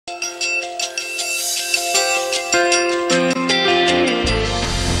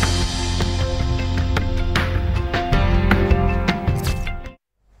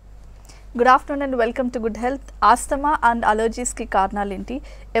Good afternoon and welcome to Good Health. Asthma and allergies ki కారణాలు ఏంటి?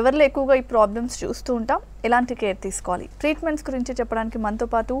 ఎవరిలో ఎక్కువగా ఈ ప్రాబ్లమ్స్ చూస్తూ ఉంటాం? ఎలాంటి కేర్ తీసుకోవాలి? ట్రీట్మెంట్స్ గురించి చెప్పడానికి మనతో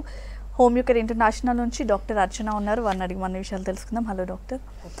పాటు Homeocare ఇంటర్నేషనల్ నుంచి డాక్టర్ అర్చన ఉన్నారు. వారిని అడిగి మన విషయాలు తెలుసుకుందాం. Hello doctor.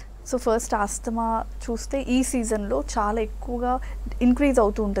 So first asthma చూస్తే ఈ సీజన్లో చాలా ఎక్కువగా ఇంక్రీజ్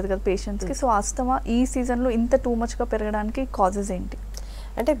అవుతూ ఉంటుంది కదా పేషెంట్స్కి. సో ఆస్తమా ఈ సీజన్లో ఇంత టూ మచ్గా పెరగడానికి కాజెస్ ఏంటి?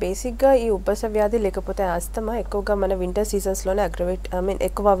 అంటే బేసిక్గా ఈ ఉబ్బస వ్యాధి లేకపోతే ఆస్తమా ఎక్కువగా మన వింటర్ సీజన్స్లోనే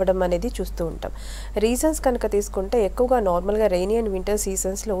ఎక్కువ అవ్వడం అనేది చూస్తూ ఉంటాం. రీజన్స్ కనుక తీసుకుంటే ఎక్కువగా నార్మల్గా రెయినీ అండ్ వింటర్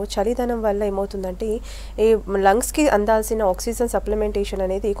సీజన్స్లో చలిదనం వల్ల ఏమవుతుందంటే ఈ లంగ్స్కి అందాల్సిన ఆక్సిజన్ సప్లిమెంటేషన్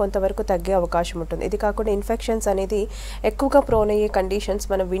అనేది కొంతవరకు తగ్గే అవకాశం ఉంటుంది. ఇది కాకుండా ఇన్ఫెక్షన్స్ అనేది ఎక్కువగా ప్రోన్ అయ్యే కండిషన్స్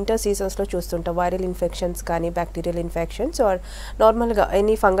మనం వింటర్ సీజన్స్లో చూస్తుంటాం. వైరల్ ఇన్ఫెక్షన్స్ కానీ బ్యాక్టీరియల్ ఇన్ఫెక్షన్స్ ఆర్ నార్మల్గా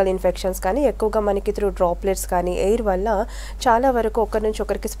ఎనీ ఫంగల్ ఇన్ఫెక్షన్స్ కానీ ఎక్కువగా మనకి త్రూ డ్రాప్లెట్స్ కానీ ఎయిర్ వల్ల చాలా వరకు ఒకరి నుంచి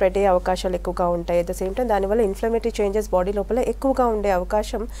ఒకరికి స్ప్రెడ్ అయ్యే అవకాశాలు ఎక్కువగా ఉంటాయి. అట్ ద సేమ్ టైం దానివల్ల ఇన్ఫ్లమేటరీ చేంజెస్ బాడీ లోపల ఎక్కువగా ఉండే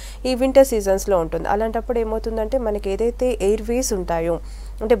అవకాశం ఈ వింటర్ సీజన్స్లో ఉంటుంది. అలాంటప్పుడు ఏమవుతుందంటే మనకి ఏదైతే ఎయిర్ వేస్ ఉంటాయో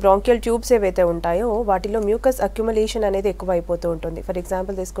అంటే బ్రాంకియల్ ట్యూబ్స్ ఏవైతే ఉంటాయో వాటిలో మ్యూకస్ అక్యుములేషన్ అనేది ఎక్కువ అయిపోతూ ఉంటుంది. ఫర్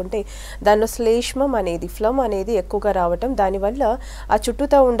ఎగ్జాంపుల్ తీసుకుంటే దానిలో శ్లేష్మం అనేది ఫ్లమ్ అనేది ఎక్కువగా రావటం, దానివల్ల ఆ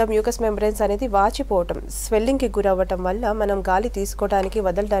చుట్టూతో ఉన్న మ్యూకస్ మెంబ్రెన్స్ అనేది వాచిపోవటం, స్వెల్లింగ్కి గురవ్వటం వల్ల మనం గాలి తీసుకోవడానికి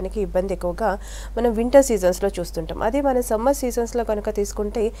వదలడానికి ఇబ్బంది ఎక్కువగా మనం వింటర్ సీజన్స్లో చూస్తుంటాం. అదే మన సమ్మర్ సీజన్స్లో కనుక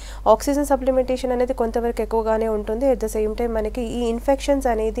తీసుకుంటే ఆక్సిజన్ సప్లిమెంటేషన్ అనేది కొంతవరకు ఎక్కువగానే ఉంటుంది. అట్ ద సేమ్ టైం మనకి ఈ ఇన్ఫెక్షన్స్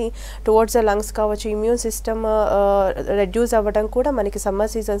అనేది టువర్డ్స్ ద లంగ్స్ కావచ్చు, ఇమ్యూన్ సిస్టమ్ రెడ్యూస్ అవ్వడం కూడా మనకి సమ్మర్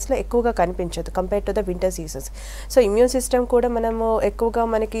సీజన్స్లో ఎక్కువగా కనిపించదు compare to the winter seasons. So immune system కూడా మనము ఎక్కువగా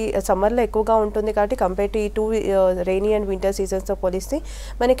మనకి సమ్మర్లో ఎక్కువగా ఉంటుంది కాబట్టి కంపేర్ టు ఈ టూ రెయినీ అండ్ వింటర్ సీజన్స్తో పోలిస్తే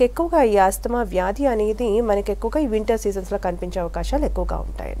మనకి ఎక్కువగా ఈ ఆస్తమా వ్యాధి అనేది మనకి ఎక్కువగా ఈ వింటర్ సీజన్స్లో కనిపించే అవకాశాలు ఎక్కువగా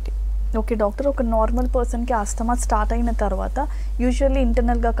ఉంటాయండి. ఓకే డాక్టర్, ఒక నార్మల్ పర్సన్కి ఆస్తమా స్టార్ట్ అయిన తర్వాత యూజువల్లీ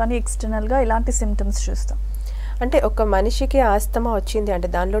ఇంటర్నల్గా కానీ ఎక్స్టర్నల్గా ఎలాంటి సిమ్టమ్స్ చూస్తాం? అంటే ఒక మనిషికి ఆస్తమా వచ్చింది అంటే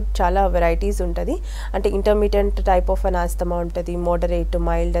దానిలో చాలా వెరైటీస్ ఉంటుంది. అంటే intermediate type of an asthma ఉంటుంది, మోడరేట్,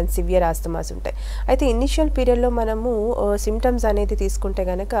 మైల్డ్ అండ్ సివియర్ ఆస్తమాస్ ఉంటాయి. అయితే ఇనిషియల్ పీరియడ్లో మనము సిమ్టమ్స్ అనేది తీసుకుంటే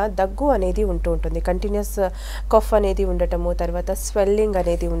కనుక దగ్గు అనేది ఉంటూ ఉంటుంది, కంటిన్యూస్ కఫ్ అనేది ఉండటము, తర్వాత స్వెల్లింగ్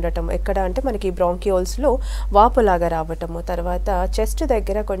అనేది ఉండటము, ఎక్కడ అంటే మనకి బ్రాంకియోల్స్లో వాపులాగా రావటము, తర్వాత చెస్ట్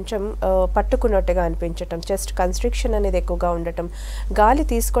దగ్గర కొంచెం పట్టుకున్నట్టుగా అనిపించటం, చెస్ట్ కన్స్ట్రిక్షన్ అనేది ఎక్కువగా ఉండటం, గాలి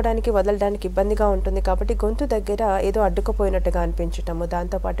తీసుకోవడానికి వదలడానికి ఇబ్బందిగా ఉంటుంది కాబట్టి గొంతు దగ్గర ఏదో అడ్డుకుపోయినట్టుగా అనిపించటము,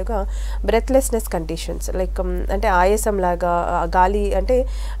 దాంతోపాటుగా బ్రెత్లెస్నెస్ కండిషన్స్ లైక్ అంటే ఆయాసం లాగా గాలి అంటే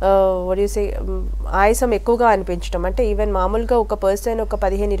ఆయాసం ఎక్కువగా అనిపించటం, అంటే ఈవెన్ మామూలుగా ఒక పర్సన్ ఒక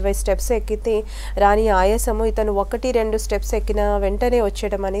 15-20 స్టెప్స్ ఎక్కితే రాని ఆయాసము ఇతను 1-2 స్టెప్స్ ఎక్కిన వెంటనే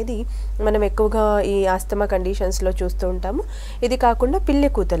వచ్చేయడం అనేది మనం ఎక్కువగా ఈ ఆస్తమా కండిషన్స్లో చూస్తూ ఉంటాము. ఇది కాకుండా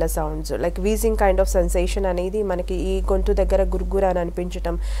పిల్లి కూతల sounds like wheezing kind of sensation అనేది మనకి ఈ గొంతు దగ్గర గుర్గుర అని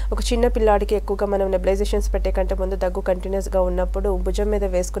అనిపించటం, ఒక చిన్న పిల్లాడికి ఎక్కువగా మనం నెబులైజేషన్స్ పెట్టే కంటే ముందు దగ్గు కంటిన్యూస్గా ఉన్నప్పుడు భుజం మీద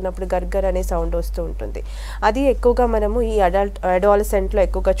వేసుకున్నప్పుడు గర్గర్ అనే సౌండ్ వస్తూ ఉంటుంది. అది ఎక్కువగా మనము ఈ అడాలసెంట్లో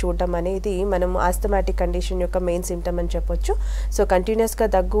ఎక్కువగా చూడటం అనేది మనము ఆస్థమాటిక్ కండిషన్ యొక్క మెయిన్ సిమ్టమ్ అని చెప్పొచ్చు. సో కంటిన్యూస్గా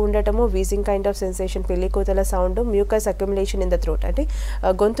దగ్గు ఉండటము, వీజింగ్ కైండ్ ఆఫ్ సెన్సేషన్, పెళ్లి కూతల sound, mucus accumulation in the throat అంటే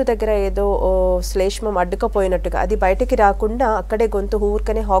గొంతు దగ్గర ఏదో శ్లేష్మం అడ్డుకపోయినట్టుగా అది బయటికి రాకుండా అక్కడే గొంతు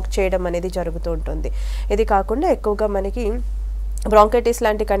ఊరికనే హాక్ చేయడం అనేది జరుగుతూ ఉంటుంది. ఇది కాకుండా ఎక్కువగా మనకి బ్రాంకైటిస్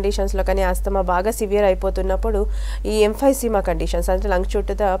లాంటి కండిషన్స్లో కానీ ఆస్తమా బాగా సివియర్ అయిపోతున్నప్పుడు ఈ ఎంఫైసీమా కండిషన్స్ అంటే లంగ్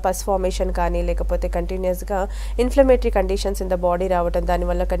చుట్టూ పస్ ఫార్మేషన్ కానీ లేకపోతే కంటిన్యూస్గా inflammatory conditions in the body రావడం,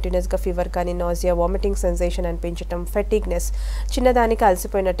 దానివల్ల కంటిన్యూస్గా ఫీవర్ కానీ, నాజియా, వామిటింగ్ సెన్సేషన్ అనిపించడం, ఫెటిగ్నెస్, చిన్నదానికి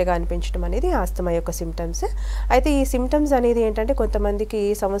అలసిపోయినట్టుగా అనిపించడం అనేది ఆస్తమా యొక్క సిమ్టమ్స్. అయితే ఈ సిమ్టమ్స్ అనేది ఏంటంటే కొంతమందికి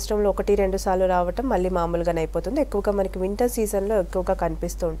సంవత్సరంలో 1-2 సార్లు రావటం మళ్ళీ మామూలుగానే అయిపోతుంది. ఎక్కువగా మనకి వింటర్ సీజన్లో ఎక్కువగా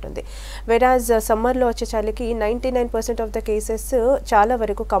కనిపిస్తూ ఉంటుంది. వెరాజ్ సమ్మర్లో వచ్చే చలికి 99% ఆఫ్ ద కేసెస్ చాలా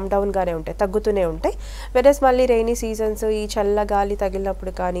వరకు కమ్ డౌన్ గానే ఉంటాయి, తగ్గుతూనే ఉంటాయి. వెరస్ మళ్ళీ రెయినీ సీజన్స్ ఈ చల్ల గాలి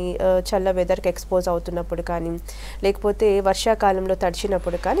తగిలినప్పుడు కానీ, చల్ల వెదర్కి ఎక్స్పోజ్ అవుతున్నప్పుడు కానీ, లేకపోతే వర్షాకాలంలో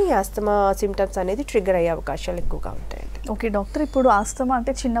తడిచినప్పుడు కానీ ఈ ఆస్తమా సిమ్టమ్స్ అనేది ట్రిగ్గర్ అయ్యే అవకాశాలు ఎక్కువగా ఉంటాయండి. ఓకే డాక్టర్, ఇప్పుడు ఆస్తమా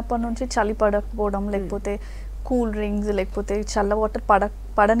అంటే చిన్నప్పటి నుంచి చలి పడకపోవడం లేకపోతే కూల్ డ్రింక్స్ లేకపోతే చల్ల వాటర్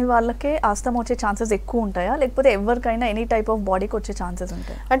పడని వాళ్ళకే ఆస్తమా వచ్చే ఛాన్సెస్ ఎక్కువ ఉంటాయా, లేకపోతే ఎవరికైనా ఎనీ టైప్ ఆఫ్ బాడీకి వచ్చే ఛాన్సెస్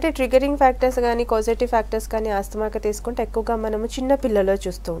ఉంటాయి? అంటే ట్రిగరింగ్ ఫ్యాక్టర్స్ కానీ కాజేటివ్ ఫ్యాక్టర్స్ కానీ ఆస్తమాకి తీసుకుంటే ఎక్కువగా మనము చిన్న పిల్లల్లో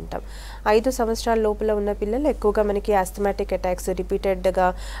చూస్తూ ఉంటాం. 5 సంవత్సరాల లోపల ఉన్న పిల్లలు ఎక్కువగా మనకి ఆస్థమాటిక్ అటాక్స్, రిపీటెడ్గా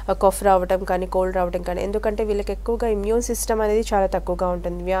కఫ్ రావడం కానీ, కోల్డ్ రావడం కానీ, ఎందుకంటే వీళ్ళకి ఎక్కువగా ఇమ్యూన్ సిస్టమ్ అనేది చాలా తక్కువగా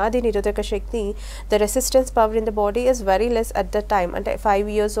ఉంటుంది. వ్యాధి నిరోధక శక్తి, the resistance power in the body is very less at the time. అంటే 5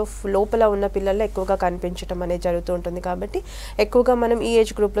 years ఆఫ్ లోపల ఉన్న పిల్లల్లో ఎక్కువగా కనిపించడం అనేది జరుగుతూ ఉంటుంది. కాబట్టి ఎక్కువగా మనం ఈ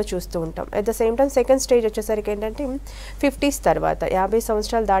ఏజ్ గ్రూప్లో చూస్తూ ఉంటాం. At the same time second stage వచ్చేసరికి ఏంటంటే 50s తర్వాత 50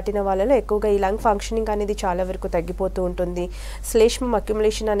 సంవత్సరాలు దాటిన వాళ్ళలో ఎక్కువగా ఈ లంగ్ ఫంక్షనింగ్ అనేది చాలా వరకు తగ్గిపోతూ ఉంటుంది. శ్లేష్మం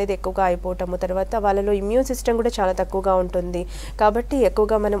అక్యుములేషన్ అనేది ఎక్కువగా అయిపోవటము, తర్వాత వాళ్ళలో ఇమ్యూన్ సిస్టమ్ కూడా చాలా తక్కువగా ఉంటుంది. కాబట్టి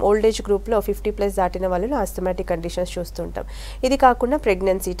ఎక్కువగా మనం ఓల్డ్ ఏజ్ గ్రూప్లో 50+ దాటిన వాళ్ళలో ఆస్థమాటిక్ కండిషన్స్ చూస్తుంటాం. ఇది కాకుండా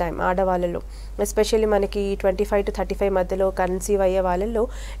ప్రెగ్నెన్సీ టైం ఆడవాళ్ళలో ఎస్పెషల్లీ మనకి 25 to 35 మధ్యలో కన్సీవ్ అయ్యే వాళ్ళలో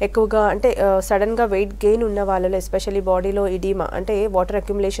ఎక్కువగా అంటే సడన్గా వెయిట్ గెయిన్ ఉన్న వాళ్ళలో ఎస్పెషల్లీ బాడీలో ఇడీమా అంటే వాటర్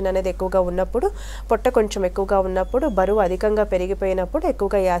అక్యుములేషన్ అనేది ఎక్కువగా ఉన్నప్పుడు, పొట్ట కొంచెం ఎక్కువగా ఉన్నప్పుడు, బరువు అధికంగా పెరిగిపోయినప్పుడు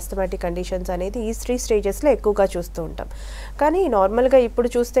ఎక్కువగా ఈ ఆస్థమాటిక్ కండిషన్స్ అనేది ఈ 3 స్టేజెస్లో ఎక్కువగా చూస్తూ ఉంటాం. కానీ నార్మల్గా ఇప్పుడు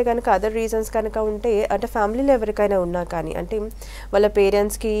చూస్తే కనుక అదర్ రీజన్స్ కనుక ఉంటే అంటే ఫ్యామిలీలో ఎవరికైనా ఉన్నా కానీ అంటే వాళ్ళ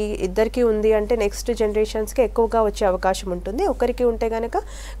పేరెంట్స్కి ఇద్దరికి ఉంది అంటే నెక్స్ట్ జనరేషన్స్కి ఎక్కువగా వచ్చే అవకాశం ఉంటుంది. ఒకరికి ఉంటే కనుక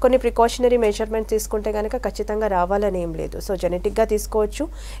కొన్ని ప్రికాషనరీ మెజర్మెంట్స్ తీసుకుంటే కనుక ఖచ్చితంగా రావాలని ఏం లేదు. సో జెనెటిక్గా తీసుకోవచ్చు,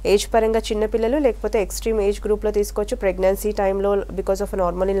 ఏజ్ పరంగా చిన్నపిల్లలు లేకపోతే ఎక్స్ట్రీమ్ ఏజ్ గ్రూప్లో తీసుకోవచ్చు, ప్రెగ్నెన్సీ టైంలో బికాస్ ఆఫ్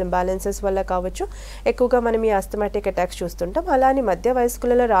హార్మోనల్ ఇంబ్యాలెన్సెస్ వల్ల కావచ్చు ఎక్కువగా మనం ఈ ఆస్థమాటిక్ అటాక్స్ చూస్తుంటాం. అలా అని మధ్య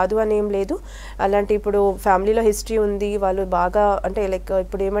వయస్కులలో రాదు అని ఏం లేదు. అలాంటి ఇప్పుడు ఫ్యామిలీలో హిస్టరీ ఉంది, వాళ్ళు బాగా అంటే లైక్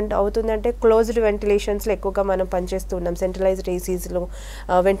ఇప్పుడు ఏమంటే అవుతుందంటే క్లోజ్డ్ వెంటిలేషన్స్లో ఎక్కువగా మనం పనిచేస్తూ ఉన్నాం. సెంట్రలైజ్డ్ ఏసీస్లో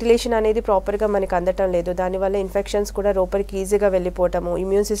వెంటిలేషన్ అనేది ప్రాపర్గా మనకి అందటం లేదు. దానివల్ల ఇన్ఫెక్షన్స్ కూడా లోపలికి ఈజీగా వెళ్ళిపోవటము,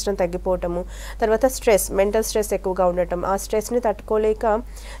 ఇమ్యూన్ సిస్టమ్ తగ్గిపోవటము, తర్వాత స్ట్రెస్, మెంటల్ స్ట్రెస్ ఎక్కువగా ఉండటం. ఆ స్ట్రెస్ని తట్టుకోలేక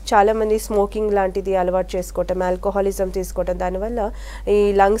చాలామంది స్మోకింగ్ లాంటిది అలవాటు చేసుకోవటం, ఆల్కహాలిజం తీసుకోవటం, దానివల్ల ఈ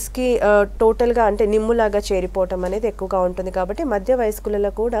లంగ్స్కి టోటల్గా అంటే నిమ్ములాగా చేరిపోవటం అనేది ఎక్కువగా ఉంటుంది. కాబట్టి మధ్య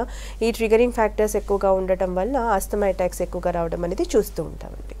వయస్కులలో కూడా ఈ ట్రిగరింగ్ ఫ్యాక్టర్స్ ఎక్కువగా ఉండటం వల్ల ఆస్థమా అటాక్స్ ఎక్కువగా రావడం అనేది చూస్తూ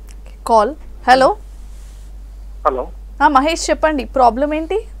ఉంటామండి. కాల్ హలో హలో మహేష్ చెప్పండి, ప్రాబ్లం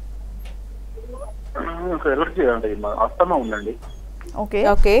ఏంటి? ఎలర్జీ అండి, ఆస్తమా ఉందండి. ఓకే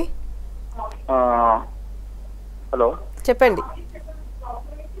ఓకే హలో చెప్పండి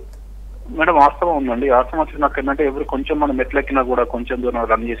మేడం. ఆస్తమా ఉందండి. ఆస్తమా వచ్చి నాకు ఏంటంటే ఎవరు కొంచెం మనం మెట్లెక్కినా కూడా, కొంచెం దూరం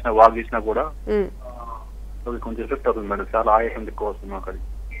రన్ చేసినా, వాక్ చేసినా కూడా అది కొంచెం ఎఫెక్ట్ అవుతుంది మేడం. చాలా ఆయాసం ఎక్కువ వస్తుంది నాకు అది.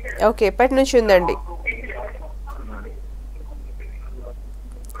 ఓకే, ఎప్పటి నుంచి ఉందండి?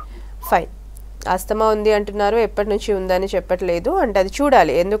 ఫైన్. ఆస్తమా ఉంది అంటున్నారు, ఎప్పటి నుంచి ఉందని చెప్పట్లేదు. అంటే అది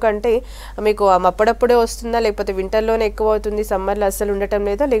చూడాలి, ఎందుకంటే మీకు అప్పుడప్పుడే వస్తుందా, లేకపోతే వింటర్లోనే ఎక్కువ అవుతుంది, సమ్మర్లో అస్సలు ఉండటం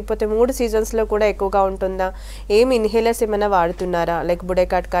లేదా, లేకపోతే 3 సీజన్స్లో కూడా ఎక్కువగా ఉంటుందా, ఏమి ఇన్హేలర్స్ ఏమైనా వాడుతున్నారా, లైక్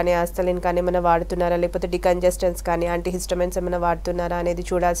బుడేకాట్ కానీ ఆస్తలిన్ కానీ ఏమైనా వాడుతున్నారా, లేకపోతే డికంజెస్టెన్స్ కానీ యాంటీహిస్టమిన్స్ ఏమైనా వాడుతున్నారా అనేది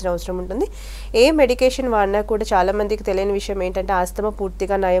చూడాల్సిన అవసరం ఉంటుంది. ఏ మెడికేషన్ వాడినా కూడా చాలామందికి తెలియని విషయం ఏంటంటే ఆస్తమా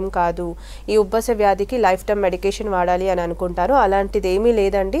పూర్తిగా నయం కాదు, ఈ ఉబ్బస వ్యాధికి లైఫ్ టైం మెడికేషన్ వాడాలి అని అనుకుంటారు. అలాంటిది ఏమీ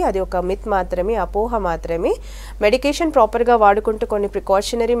లేదండి, అది ఒక మిత్ మాత్రమే, అపోహ మాత్రమే. మెడికేషన్ ప్రాపర్గా వాడుకుంటూ కొన్ని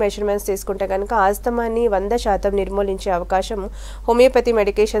ప్రికాషనరీ మెజర్మెంట్స్ తీసుకుంటే కనుక ఆస్తమాని 100% నిర్మూలించే అవకాశం హోమియోపతి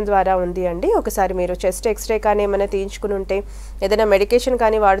మెడికేషన్ ద్వారా ఉంది అండి. ఒకసారి మీరు చెస్ట్ ఎక్స్రే కానీ ఏమైనా తీయించుకుని ఉంటే, ఏదైనా మెడికేషన్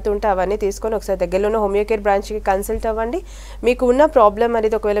కానీ వాడుతుంటే అవన్నీ తీసుకొని ఒకసారి దగ్గరలోనే హోమియోకేర్ బ్రాంచ్కి కన్సల్ట్ అవ్వండి. మీకు ఉన్న ప్రాబ్లం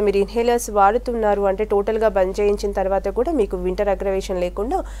అనేది ఒకవేళ మీరు ఇన్హేలర్స్ వాడుతున్నారు అంటే టోటల్గా బంద్ చేయించిన తర్వాత కూడా మీకు వింటర్ అగ్రవేషన్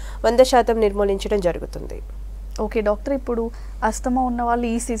లేకుండా 100% నిర్మూలించడం జరుగుతుంది. ఓకే డాక్టర్, ఇప్పుడు ఆస్తమా ఉన్న వాళ్ళు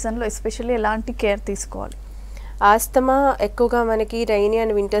ఈ సీజన్లో ఎస్పెషల్లీ ఎలాంటి కేర్ తీసుకోవాలి? ఆస్తమా ఎక్కువగా మనకి రైనీ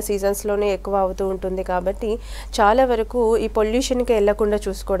అండ్ వింటర్ సీజన్స్లోనే ఎక్కువ అవుతూ ఉంటుంది. కాబట్టి చాలా వరకు ఈ పొల్యూషన్కి వెళ్లకుండా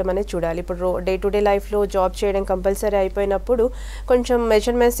చూసుకోవడం అనేది చూడాలి. ఇప్పుడు డే టు డే లైఫ్లో జాబ్ చేయడం కంపల్సరీ అయిపోయినప్పుడు కొంచెం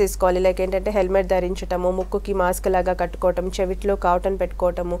మెజర్మెంట్స్ తీసుకోవాలి. లైక్ ఏంటంటే హెల్మెట్ ధరించటము, ముక్కుకి మాస్క్ లాగా కట్టుకోవటం, చెవిట్లో కాటన్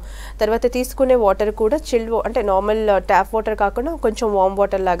పెట్టుకోవటము, తర్వాత తీసుకునే వాటర్ కూడా చిల్డ్ అంటే నార్మల్ ట్యాప్ వాటర్ కాకుండా కొంచెం వామ్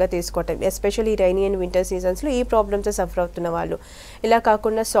వాటర్ లాగా తీసుకోవటం, ఎస్పెషల్లీ రైనీ అండ్ వింటర్ సీజన్స్లో ఈ ప్రాబ్లమ్స్ సఫర్ అవుతున్న వాళ్ళు. ఇలా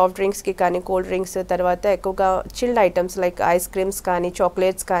కాకుండా సాఫ్ట్ డ్రింక్స్కి కానీ, కోల్డ్ డ్రింక్స్, తర్వాత ఎక్కువగా chilled items like ice creams కానీ,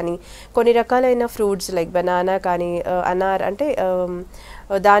 చాక్లెట్స్ కానీ, కొన్ని రకాలైన ఫ్రూట్స్ లైక్ బనానా కానీ, అనార్ అంటే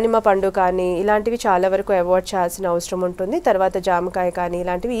దానిమ్మ పండు కానీ, ఇలాంటివి చాలా వరకు అవాయిడ్ చేయాల్సిన అవసరం ఉంటుంది. తర్వాత జామకాయ కానీ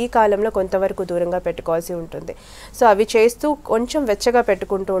ఇలాంటివి ఈ కాలంలో కొంతవరకు దూరంగా పెట్టుకోవాల్సి ఉంటుంది. సో అవి చేస్తూ కొంచెం వెచ్చగా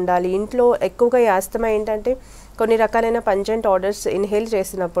పెట్టుకుంటూ ఉండాలి. ఇంట్లో ఎక్కువగా ఈ ఆస్తమా ఏంటంటే కొన్ని రకాలైన పంజెంట్ ఆర్డర్స్ ఇన్హేల్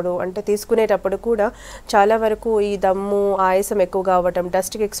చేసినప్పుడు అంటే తీసుకునేటప్పుడు కూడా చాలా వరకు ఈ దమ్ము, ఆయాసం ఎక్కువగా అవ్వటం,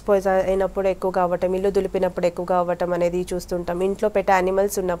 డస్ట్కి ఎక్స్పోజ్ అయినప్పుడు ఎక్కువగా అవ్వటం, ఇల్లు దులిపినప్పుడు ఎక్కువగా అవ్వటం అనేది చూస్తుంటాం. ఇంట్లో పెట్టే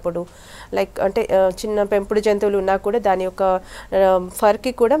యానిమల్స్ ఉన్నప్పుడు లైక్ అంటే చిన్న పెంపుడు జంతువులు ఉన్నా కూడా దాని యొక్క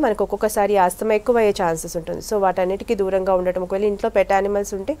ఫర్కి కూడా మనకు ఒక్కొక్కసారి ఆస్తమా ఎక్కువ అయ్యే ఛాన్సెస్ ఉంటుంది. సో వాటన్నిటికీ దూరంగా ఉండటం. ఒకవేళ ఇంట్లో పెట్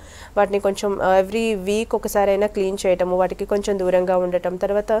యానిమల్స్ ఉంటే వాటిని కొంచెం ఎవ్రీ వీక్ ఒకసారి అయినా క్లీన్ చేయటము, వాటికి కొంచెం దూరంగా ఉండటం.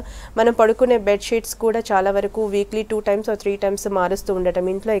 తర్వాత మనం పడుకునే బెడ్షీట్స్ కూడా చాలా వరకు వీక్లీ 2 times or 3 times మారుస్తూ ఉండటం,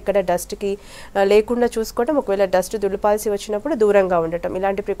 ఇంట్లో ఇక్కడ డస్ట్కి లేకుండా చూసుకోవటం, ఒకవేళ డస్ట్ దులిపాల్సి వచ్చినప్పుడు దూరంగా ఉండటం,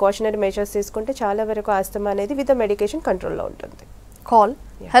 ఇలాంటి ప్రికాషనరీ మెజర్స్ తీసుకుంటే చాలా వరకు ఆస్తమా అనేది విత్ మెడికేషన్ కంట్రోల్లో ఉంటుంది. Call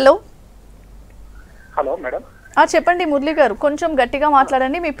hello hello madam. చెప్పండి మురళి గారు, కొంచెం గట్టిగా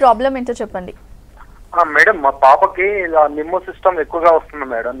మాట్లాడండి, మీ ప్రాబ్లం ఏంటో చెప్పండి. మేడం మా పాపకి నిమ్ము సిస్టమ్ ఎక్కువగా వస్తుంది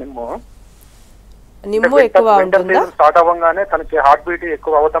మేడం. నిమ్ము నిమ్ము ఎక్కువ ఉంటుందా? స్టార్ట్ అవ్వగానే తనకి హార్ట్ బీట్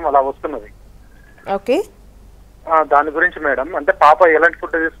ఎక్కువ అవటం అలా వస్తున్నది. ఓకే, దాని గురించి మేడం, అంటే పాప ఎలాంటి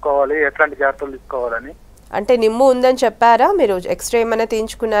ఫుడ్ తీసుకోవాలి, ఎట్లాంటి జాగ్రత్తలు తీసుకోవాలని. అంటే నిమ్ము ఉందని చెప్పారా మీరు? ఎక్స్రే ఏమైనా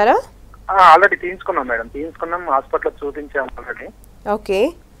తీయించుకున్నారా? ఆల్రెడీ తీయించుకున్నాం మేడం, తీయించుకున్నాం, హాస్పిటల్ చూపించాం ఆల్రెడీ. ఓకే,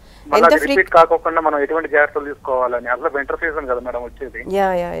 ఎంత రిపీట్ కాకుండా మనం ఎటువంటి జాగ్రత్తలు తీసుకోవాలని. అసలు వింటర్ సీజన్ కదా మేడం వచ్చేది. యా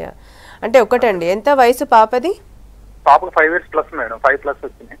అంటే ఒకటండి, ఎంత వయసు పాపది? పాపకు 5 years ప్లస్ మేడం, 5+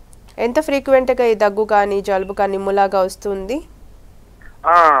 వచ్చినాయి. ఎంత ఫ్రీక్వెంట్గా ఈ దగ్గు కానీ జలుబు కానీ నిమ్ములాగా వస్తుంది?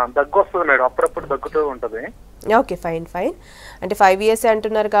 దగ్గు వస్తుంది మేడం, అప్పుడప్పుడు దగ్గుతూ ఉంటుంది. Okay, fine. అంటే 5 years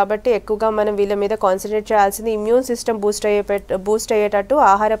అంటున్నారు కాబట్టి ఎక్కువగా మనం వీళ్ళ మీద కాన్సన్ట్రేట్ చేయాల్సింది ఇమ్యూన్ సిస్టమ్ బూస్ట్ అయ్యేటట్టు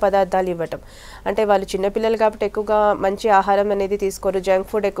ఆహార పదార్థాలు ఇవ్వటం. అంటే వాళ్ళు చిన్నపిల్లలు కాబట్టి ఎక్కువగా మంచి ఆహారం అనేది తీసుకోరు, జంక్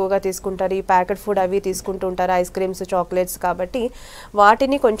ఫుడ్ ఎక్కువగా తీసుకుంటారు, ఈ ప్యాకెట్ ఫుడ్ అవి తీసుకుంటూ ఉంటారు, ఐస్ క్రీమ్స్, చాక్లెట్స్. కాబట్టి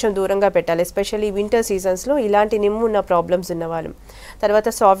వాటిని కొంచెం దూరంగా పెట్టాలి, ఎస్పెషల్లీ వింటర్ సీజన్స్లో ఇలాంటి నిమ్ము ఉన్న ప్రాబ్లమ్స్ ఉన్నవాళ్ళు. తర్వాత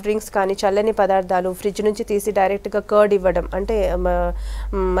సాఫ్ట్ డ్రింక్స్ కానీ చల్లని పదార్థాలు ఫ్రిడ్జ్ నుంచి తీసి డైరెక్ట్గా కర్డ్ ఇవ్వడం, అంటే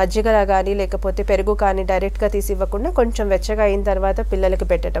మజ్జిగ కానీ లేకపోతే పెరుగు కానీ డైరెక్ట్గా తీసి ఇవ్వకుండా కొంచెం వెచ్చగా అయిన తర్వాత పిల్లలకి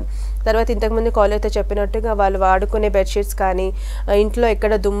పెట్టడం. తర్వాత ఇంతకుముందు కాలేజ్తో చెప్పినట్టుగా వాళ్ళు వాడుకునే బెడ్షీట్స్ కానీ ఇంట్లో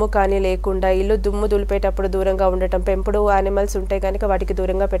ఎక్కడ దుమ్ము కానీ లేకుండా, ఇల్లు దుమ్ము దులిపేటప్పుడు దూరంగా ఉండటం, పెంపుడు యానిమల్స్ ఉంటే కనుక వాటికి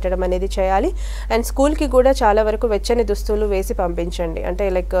దూరంగా పెట్టడం అనేది చేయాలి. అండ్ స్కూల్కి కూడా చాలా వరకు వెచ్చని దుస్తులు వేసి పంపించండి, అంటే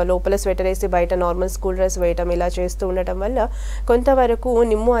లైక్ లోపల స్వెటర్ వేసి బయట నార్మల్ స్కూల్ డ్రెస్ వేయటం, ఇలా చేస్తూ ఉండటం వల్ల కొంతవరకు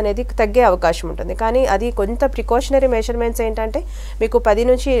నిమ్ము అనేది తగ్గే అవకాశం ఉంటుంది. కానీ అది కొంత ప్రికాషనరీ మెజర్మెంట్స్ ఏంటంటే మీకు 10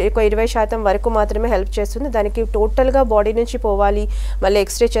 నుంచి 20% వరకు మాత్రమే హెల్ప్ చేస్తుంది. దానికి టోటల్గా బాడీ నుంచి పోవాలి, మళ్ళీ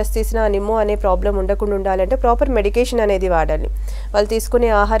ఎక్స్రే చెస్ట్ తీసిన నిమ్ము అనే ప్రాబ్లం ఉండకుండా ఉండాలంటే ప్రాపర్ మెడికేషన్ అనేది వాడాలి. వాళ్ళు తీసుకునే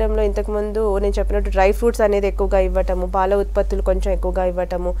ఆహారంలో ఇంతకుముందు నేను చెప్పినట్టు డ్రై ఫ్రూట్స్ అనేది ఎక్కువగా ఇవ్వటము, పాల ఉత్పత్తులు కొంచెం ఎక్కువగా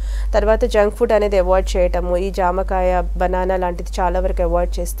ఇవ్వటము, తర్వాత జంక్ ఫుడ్ అనేది అవాయిడ్ చేయటము, ఈ జామకాయ, బనానా లాంటిది చాలా వరకు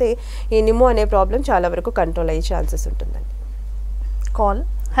అవాయిడ్ చేస్తే ఈ నిమ్ము అనే ప్రాబ్లం చాలా వరకు కంట్రోల్ అయ్యే ఛాన్సెస్ ఉంటుందండి. కాల్.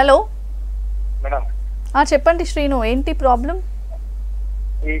 Hello madam. చెప్పండి శ్రీను, ఏంటి ప్రాబ్లం?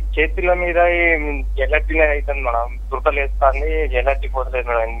 ఈ చేతుల మీద ఎలర్జీ అవుతుంది మేడం, దురదలు వేస్తుంది, ఎలర్జీ పోతలేదు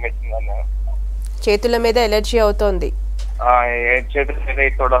మేడం. చేతుల మీద ఎలర్జీ అవుతోంది? చేతుల మీద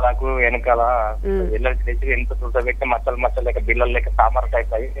ఇక్కడ నాకు వెనకాల ఎలర్జీ తెచ్చి ఎంత దురద పెట్టి మచ్చలు లేక బిల్లలు లేక తామర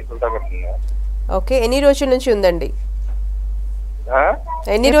టైప్ అయ్యి దురద పెట్టింది. ఓకే, ఎన్ని రోజుల నుంచి ఉందండి?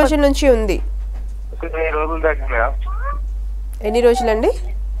 ఎన్ని రోజుల నుంచి ఉంది? 20 రోజుల దాకా మేడం. ఎన్ని రోజులండి?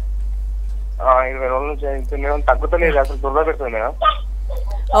 20 రోజుల నుంచి మేడం, తగ్గుతలేదు, అసలు దురద పెడుతుంది మేడం.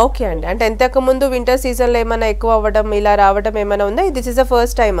 ఓకే అండి, అంటే ఇంతకు ముందు వింటర్ సీజన్లో ఏమైనా ఎక్కువ అవ్వడం ఇలా రావడం ఏమైనా ఉందా? దిస్ ఇస్ ద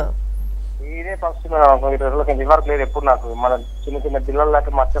ఫస్ట్ టైమా? ఇదే ఫస్ట్ మేడం, 20 రోజులకి నివారణ లేదు ఎప్పుడు నాకు. మన చిన్న పిల్లల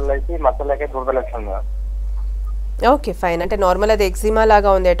లేక మచ్చలు లేక దురదలు వస్తుంది మేడం. Okay, fine. అంటే నార్మల్ అది ఎగ్జిమా లాగా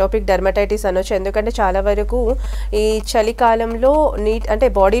ఉంది, ఎటోపిక్ డెర్మటైటిస్ అనొచ్చు. ఎందుకంటే చాలా వరకు ఈ చలికాలంలో అంటే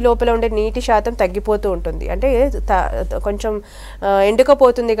బాడీ లోపల ఉండే నీటి శాతం తగ్గిపోతూ ఉంటుంది, అంటే కొంచెం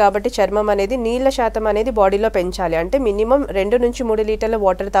ఎండుకపోతుంది. కాబట్టి చర్మం అనేది నీళ్ళ శాతం అనేది బాడీలో పెంచాలి, అంటే మినిమం 2 నుంచి 3 లీటర్ల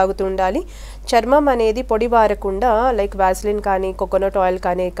వాటర్ తాగుతూ ఉండాలి. చర్మం అనేది పొడి బారకుండా లైక్ వాస్లిన్ కానీ కోకోనట్ ఆయిల్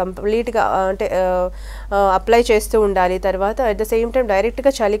కానీ కంప్లీట్గా అంటే అప్లై చేస్తూ ఉండాలి. తర్వాత అట్ ద సేమ్ టైం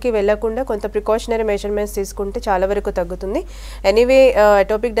డైరెక్ట్గా చలికి వెళ్లకుండా కొంత ప్రికాషనరీ మెజర్మెంట్స్ తీసుకుంటే చాలా వరకు తగ్గుతుంది. ఎనీవే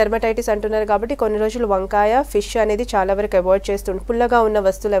అటోపిక్ డెర్మటైటిస్ అంటున్నారు కాబట్టి కొన్ని రోజులు వంకాయ, ఫిష్ అనేది చాలా వరకు అవాయిడ్ చేస్తుండే, పుల్లగా ఉన్న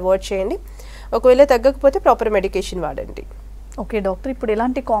వస్తువులు అవాయిడ్ చేయండి. ఒకవేళ తగ్గకపోతే ప్రాపర్ మెడికేషన్ వాడండి. ఓకే డాక్టర్, ఇప్పుడు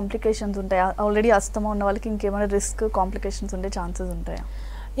ఎలాంటి కాంప్లికేషన్స్ ఉంటాయా? ఆల్రెడీ అస్తమా ఉన్న వాళ్ళకి ఇంకేమైనా రిస్క్ కాంప్లికేషన్స్ ఉండే ఛాన్సెస్ ఉంటాయా?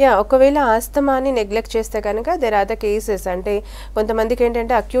 ఒకవేళ ఆస్తమాని నెగ్లెక్ట్ చేస్తే కనుక దెర్ ఆర్ ద కేసెస్. అంటే కొంతమందికి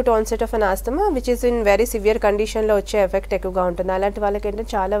ఏంటంటే acute onset of an asthma which is in very severe కండిషన్లో వచ్చే ఎఫెక్ట్ ఎక్కువగా ఉంటుంది. అలాంటి వాళ్ళకి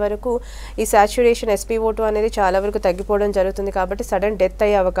ఏంటంటే చాలా వరకు ఈ సాచురేషన్ SpO2 అనేది చాలా వరకు తగ్గిపోవడం జరుగుతుంది, కాబట్టి సడన్ డెత్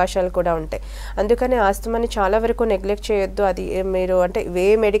అయ్యే అవకాశాలు కూడా ఉంటాయి. అందుకని ఆస్తమాని చాలా వరకు నెగ్లెక్ట్ చేయొద్దు. అది మీరు అంటే ఏ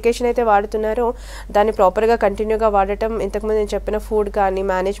మెడికేషన్ అయితే వాడుతున్నారో దాన్ని ప్రాపర్గా కంటిన్యూగా వాడటం, ఇంతకుముందు నేను చెప్పిన ఫుడ్ కానీ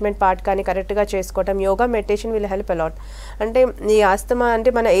మేనేజ్మెంట్ పార్ట్ కానీ కరెక్ట్గా చేసుకోవటం, yoga, meditation will help allot. అంటే ఈ ఆస్తమా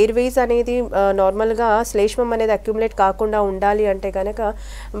అంటే మన ఎయిర్వేస్ అనేది నార్మల్గా శ్లేష్మం అనేది అక్యుములేట్ కాకుండా ఉండాలి అంటే కనుక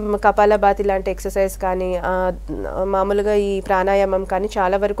కపాలభాతి లాంటి ఎక్సర్సైజ్ కానీ మామూలుగా ఈ ప్రాణాయామం కానీ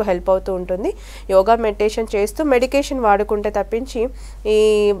చాలా వరకు హెల్ప్ అవుతూ ఉంటుంది. యోగా, మెడిటేషన్ చేస్తూ మెడికేషన్ వాడుకుంటే తప్పించి ఈ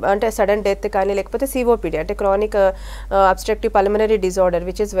అంటే సడన్ డెత్ కానీ లేకపోతే COPD అంటే chronic obstructive pulmonary disorder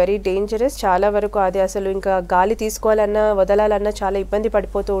which is very dangerous. చాలా వరకు అది అసలు ఇంకా గాలి తీసుకోవాలన్నా వదలాలన్నా చాలా ఇబ్బంది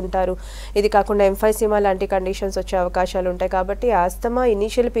పడిపోతూ ఉంటారు. ఇది కాకుండా ఎంఫైసిమా లాంటి కండిషన్స్ వచ్చే అవకాశాలు ఉంటాయి. కాబట్టి ఆస్తమా ఇనిషియల్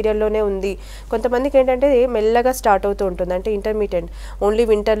ఇనిషియల్ పీరియడ్లోనే ఉంది. కొంతమందికి ఏంటంటే మెల్లగా స్టార్ట్ అవుతూ ఉంటుంది, అంటే ఇంటర్మీడియట్ ఓన్లీ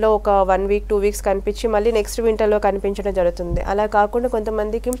వింటర్లో ఒక 1 వీక్ 2 వీక్స్ కనిపించి మళ్ళీ నెక్స్ట్ వింటర్లో కనిపించడం జరుగుతుంది. అలా కాకుండా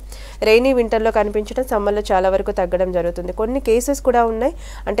కొంతమందికి రెయినీ వింటర్లో కనిపించడం, సమ్మర్లో చాలా వరకు తగ్గడం జరుగుతుంది. కొన్ని కేసెస్ కూడా ఉన్నాయి,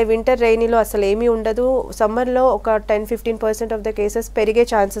 అంటే వింటర్ రెయినీలో అసలు ఏమీ ఉండదు, సమ్మర్లో ఒక 10-15% ఆఫ్ ద కేసెస్ పెరిగే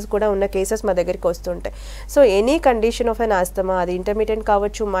ఛాన్సెస్ కూడా ఉన్న కేసెస్ మా దగ్గరికి వస్తుంటాయి. So any condition of an asthma, అది ఇంటర్మీడియట్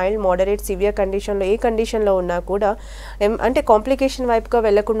కావచ్చు, మైల్డ్, మోడరేట్, సివియర్ కండిషన్లో ఏ కండిషన్లో ఉన్నా కూడా అంటే కాంప్లికేషన్ వైపుగా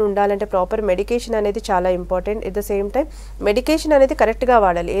వెళ్లకుండా ఉండాలంటే ప్రాపర్ మెడికేషన్ అనేది చాలా important. At the same time medication అనేది కరెక్ట్గా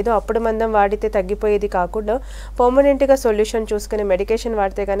వాడాలి. ఏదో అప్పుడు మందం వాడితే తగ్గిపోయేది కాకుండా పర్మనెంట్గా సొల్యూషన్ చూసుకునే మెడికేషన్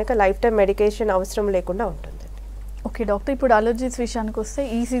వాడితే కనుక లైఫ్ టైం మెడికేషన్ అవసరం లేకుండా ఉంటుంది. ఓకే డాక్టర్, ఇప్పుడు అలర్జీస్ విషయానికి వస్తే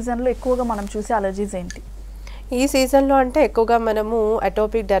ఈ సీజన్లో ఎక్కువగా మనం చూసే అలర్జీస్ ఏంటి? ఈ సీజన్లో అంటే ఎక్కువగా మనము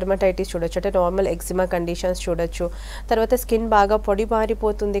అటోపిక్ డెర్మటైటిస్ చూడొచ్చు, అంటే నార్మల్ ఎగ్జిమా కండిషన్స్ చూడొచ్చు. తర్వాత స్కిన్ బాగా పొడి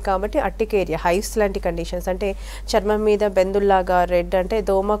బారిపోతుంది కాబట్టి అట్టికేరియా, హైవ్స్ లాంటి కండిషన్స్, అంటే చర్మం మీద బెందుల్లాగా రెడ్, అంటే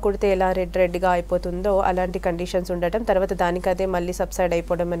దోమ కుడితే ఎలా రెడ్గా అయిపోతుందో అలాంటి కండిషన్స్ ఉండటం, తర్వాత దానికదే మళ్ళీ సబ్సైడ్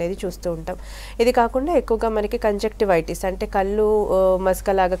అయిపోవడం అనేది చూస్తూ ఉంటాం. ఇది కాకుండా ఎక్కువగా మనకి కంజక్టివైటిస్, అంటే కళ్ళు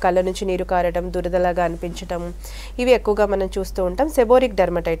మసకలాగా కళ్ళ నుంచి నీరు కారడం, దురదలాగా అనిపించడం, ఇవి ఎక్కువగా మనం చూస్తూ ఉంటాం. సెబోరిక్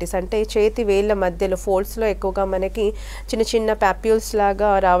డెర్మటైటిస్ అంటే చేతి వేళ్ళ మధ్యలో ఫోల్డ్స్లో ఎక్కువగా మనకి చిన్న చిన్న ప్యాప్యూల్స్ లాగా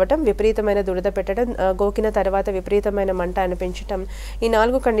రావటం, విపరీతమైన దురద పెట్టడం, గోకిన తర్వాత విపరీతమైన మంట అనిపించటం, ఈ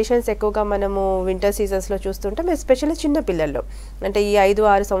 4 కండిషన్స్ ఎక్కువగా మనము వింటర్ సీజన్స్లో చూస్తుంటాం. ఎస్పెషల్లీ చిన్న పిల్లల్లో, అంటే ఈ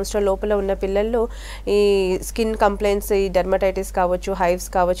 5-6 సంవత్సరాల లోపల ఉన్న పిల్లల్లో ఈ స్కిన్ కంప్లైంట్స్, ఈ డెర్మటైటిస్ కావచ్చు, హైవ్స్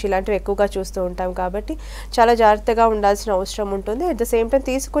కావచ్చు, ఇలాంటివి ఎక్కువగా చూస్తూ ఉంటాం. కాబట్టి చాలా జాగ్రత్తగా ఉండాల్సిన అవసరం ఉంటుంది. అట్ ద సేమ్ టైం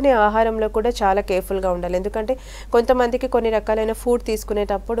తీసుకునే ఆహారంలో కూడా చాలా కేర్ఫుల్గా ఉండాలి, ఎందుకంటే కొంతమందికి కొన్ని రకాలైన ఫుడ్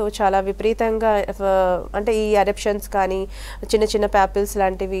తీసుకునేటప్పుడు చాలా విపరీతంగా అంటే ఈ ఎరప్షన్స్ కానీ చిన్న చిన్న ప్యాపిల్స్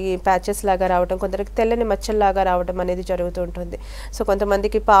లాంటివి ప్యాచెస్ లాగా రావడం, కొందరికి తెల్లని మచ్చల్లాగా రావడం అనేది జరుగుతూ ఉంటుంది. సో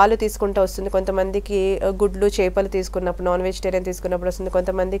కొంతమందికి పాలు తీసుకుంటూ వస్తుంది, కొంతమందికి గుడ్లు చేపలు తీసుకున్నప్పుడు, నాన్ వెజిటేరియన్ తీసుకున్నప్పుడు వస్తుంది,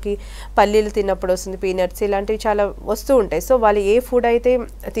 కొంతమందికి పల్లీలు తిన్నప్పుడు వస్తుంది, పీనట్స్, ఇలాంటివి చాలా వస్తూ ఉంటాయి. సో వాళ్ళు ఏ ఫుడ్ అయితే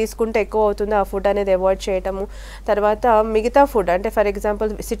తీసుకుంటే ఎక్కువ అవుతుందో ఆ ఫుడ్ అనేది అవాయిడ్ చేయటము. తర్వాత మిగతా ఫుడ్, అంటే ఫర్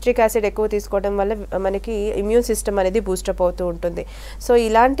ఎగ్జాంపుల్ సిట్రిక్ యాసిడ్ ఎక్కువ తీసుకోవడం వల్ల మనకి ఇమ్యూన్ సిస్టమ్ అనేది బూస్టప్ అవుతూ ఉంటుంది. సో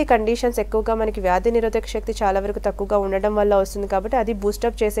ఇలాంటి కండిషన్స్ ఎక్కువగా మనకి వ్యాధి నిరోధక శక్తి చాలా వరకు తక్కువగా ఉండడం వల్ల వస్తుంది. కాబట్టి అది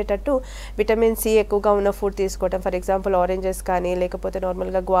బూస్టప్ చేసేటట్టు విటమిన్ సి ఎక్కువగా ఉన్న ఫుడ్ తీసుకోవడం, ఫర్ ఎగ్జాంపుల్ ఆరెంజెస్ కానీ లేకపోతే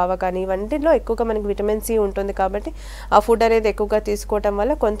నార్మల్గా గువావా కానీ, ఇవన్నిటిలో ఎక్కువగా మనకి విటమిన్ సి ఉంటుంది. కాబట్టి ఆ ఫుడ్ అనేది ఎక్కువగా తీసుకోవడం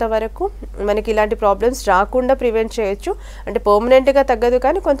వల్ల కొంతవరకు మనకి ఇలాంటి ప్రాబ్లమ్స్ రాకుండా ప్రివెంట్ చేయొచ్చు. అంటే పర్మనెంట్గా తగ్గదు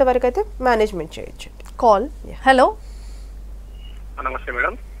కానీ కొంతవరకు అయితే మేనేజ్మెంట్ చేయొచ్చు. కాల్. హలో, నమస్తే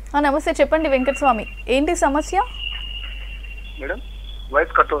మేడం. నమస్తే, చెప్పండి వెంకటస్వామి, ఏంటి సమస్య? మేడం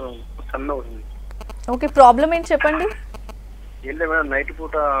వాయిస్ కట్ సన్న అవుతుంది. ఓకే, ప్రాబ్లం ఏంటి చెప్పండి. ఏం లేదు మేడం, నైట్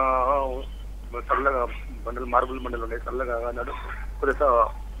పూట చల్లగా మార్బుల్ బండలు ఉన్నాయి, చల్లగా అన్నాడు కొద్దిగా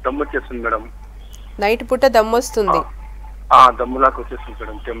దమ్ము వచ్చేస్తుంది మేడం. నైట్ పూట దమ్ము వస్తుంది? దమ్ములాగా వచ్చేస్తుంది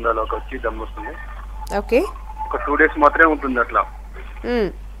మేడం, కెమెరాలోకి వచ్చి దమ్ము వస్తుంది. ఓకే, ఒక 2 days మాత్రమే ఉంటుంది అట్లా,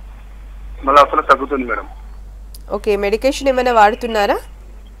 మళ్ళీ అసలు తగ్గుతుంది మేడం. ఓకే, మెడికేషన్ ఏమైనా వాడుతున్నారా?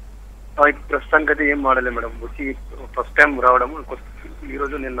 ప్రస్తుతానికి అయితే ఏం వాడలేదు మేడం, వచ్చి ఫస్ట్ టైం రావడం ఈ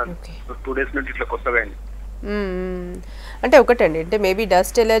రోజు, నిన్న 2 days నుంచి ఇట్లా కొత్తగా అయింది. అంటే ఒకటండి, అంటే మేబీ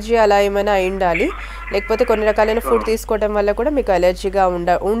డస్ట్ ఎలర్జీ అలా ఏమైనా అయి ఉండాలి, లేకపోతే కొన్ని రకాలైన ఫుడ్ తీసుకోవడం వల్ల కూడా మీకు అలర్జీగా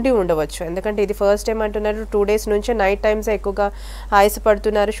ఉండవచ్చు. ఎందుకంటే ఇది ఫస్ట్ టైం అంటున్నారు, 2 days నుంచి నైట్ టైమ్స్ ఎక్కువగా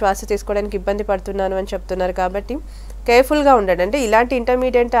ఆయాసపడుతున్నారు, శ్వాస తీసుకోవడానికి ఇబ్బంది పడుతున్నాను అని చెప్తున్నారు. కాబట్టి కేర్ఫుల్గా ఉండండి. అంటే ఇలాంటి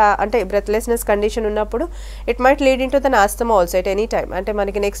ఇంటర్మీడియట్ అంటే బ్రెత్లెస్నెస్ కండిషన్ ఉన్నప్పుడు it might lead in to Dhan asthma also at any time. అంటే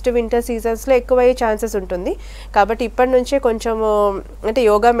మనకి నెక్స్ట్ వింటర్ సీజన్స్లో ఎక్కువయ్యే ఛాన్సెస్ ఉంటుంది. కాబట్టి ఇప్పటి నుంచే కొంచెం అంటే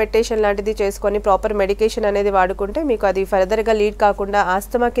యోగా, మెడిటేషన్ లాంటిది చేసుకొని ప్రాపర్ మెడికేషన్ అనేది వాడుకుంటే మీకు అది ఫర్దర్గా లీడ్ కాకుండా,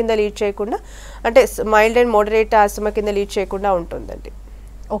 ఆస్తమా కింద లీడ్ చేయకుండా, అంటే మైల్డ్ అండ్ మోడరేట్ ఆస్తమా కింద లీడ్ చేయకుండా ఉంటుందండి.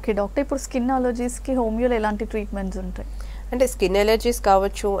 ఓకే డాక్టర్, ఇప్పుడు స్కిన్ అలర్జీస్కి హోమియోలో ఎలాంటి ట్రీట్మెంట్స్ ఉంటాయి? అంటే స్కిన్ ఎలర్జీస్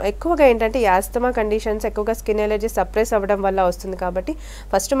కావచ్చు, ఎక్కువగా ఏంటంటే ఈ ఆస్తమా కండిషన్స్ ఎక్కువగా స్కిన్ ఎలర్జీస్ సప్రెస్ అవ్వడం వల్ల వస్తుంది. కాబట్టి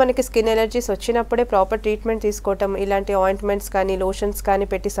ఫస్ట్ మనకి స్కిన్ ఎలర్జీస్ వచ్చినప్పుడే ప్రాపర్ ట్రీట్మెంట్ తీసుకోవటం, ఇలాంటి ఆయింట్మెంట్స్ కానీ లోషన్స్ కానీ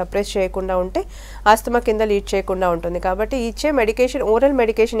పెట్టి సప్రెస్ చేయకుండా ఉంటే ఆస్తమా కింద లీడ్ చేయకుండా ఉంటుంది. కాబట్టి ఇచ్చే మెడికేషన్, ఓరల్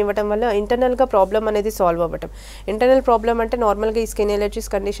మెడికేషన్ ఇవ్వడం వల్ల ఇంటర్నల్గా ప్రాబ్లం అనేది సాల్వ్ అవ్వటం. ఇంటర్నల్ ప్రాబ్లం అంటే నార్మల్గా ఈ స్కిన్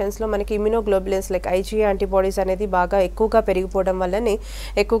ఎలర్జీస్ కండిషన్స్లో మనకి ఇమ్యూనోగ్లోబులిన్స్ లైక్ ఐజీఏ యాంటీబాడీస్ అనేది బాగా ఎక్కువగా పెరిగిపోవడం వల్లనే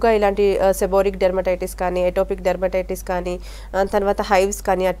ఎక్కువగా ఇలాంటి సెబోరిక్ డెర్మటైటిస్ కానీ, ఎటోపిక్ డెర్మటైటిస్ కానీ, తర్వాత హైవ్స్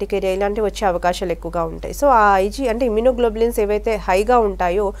కానీ, అర్టికేరియా ఇలాంటివి వచ్చే అవకాశాలు ఎక్కువగా ఉంటాయి. సో ఆ ఐజీ అంటే ఇమ్యూనోగ్లోబులిన్స్ ఏవైతే హైగా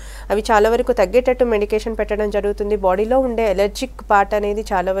ఉంటాయో అవి చాలా వరకు తగ్గేటట్టు మెడికేషన్ పెట్టడం జరుగుతుంది. బాడీలో ఉండే ఎలర్జిక్ పార్ట్ అనేది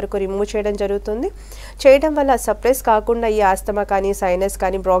చాలా వరకు రిమూవ్ చేయడం జరుగుతుంది. చేయడం వల్ల సప్రెస్ కాకుండా ఈ ఆస్తమా కానీ, సైనస్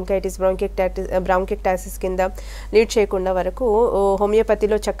కానీ, బ్రాంకైటిస్, బ్రాంకిక్టాసిస్ కింద లీడ్ చేయకుండా వరకు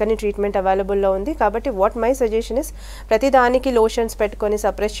హోమియోపతిలో చక్కని ట్రీట్మెంట్ అవైలబుల్లో ఉంది. కాబట్టి వాట్ మై సజెషన్ ఇస్, ప్రతిదానికి లోషన్స్ పెట్టుకొని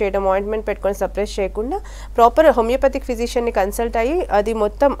సప్రెస్ చేయడం, ఆయింట్మెంట్ పెట్టుకొని సప్రెస్ చేయకుండా ప్రాపర్ హోమియోపతిక్ ఫిజిషియన్ ఫిజిషియన్ని కన్సల్ట్ అయ్యి అది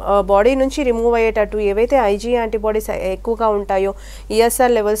మొత్తం బాడీ నుంచి రిమూవ్ అయ్యేటట్టు ఏవైతే ఐజీ యాంటీబాడీస్ ఎక్కువగా ఉంటాయో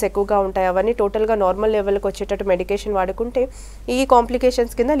ఈఎస్ఆర్ లెవెల్స్ ఎక్కువగా ఉంటాయో అవన్నీ టోటల్గా నార్మల్ లెవెల్కి వచ్చేటట్టు మెడికేషన్ వాడుకుంటే ఈ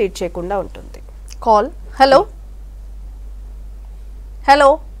కాంప్లికేషన్స్ కింద లీడ్ చేయకుండా ఉంటుంది. కాల్ హలో హలో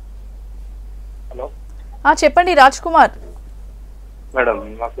హలో చెప్పండి రాజ్ కుమార్. మేడం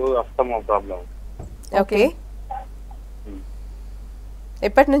నాకు అస్తమా ప్రాబ్లం. ఓకే,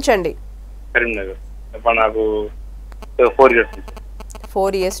 ఎప్పటి నుంచి అండి? కరీంనగర్. ఇప్పుడు నాకు 4 years నుంచి.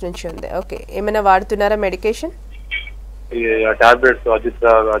 4 years నుంచి ఉంది. ఓకే, ఏమైనా వాడుతున్నారా మెడికేషన్? ఈ టాబ్లెట్స్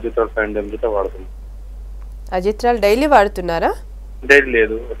అజిత్రాల్ 5 mg వాడుతున్నాను. అజిత్రాల్ డైలీ వాడుతున్నారా? డైలీ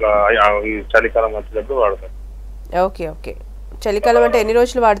లేదు, ఇట్లా ఈ చలికాలం వచ్చినప్పుడు వాడతాను. ఓకే ఓకే, చలికాలం అంటే ఎన్ని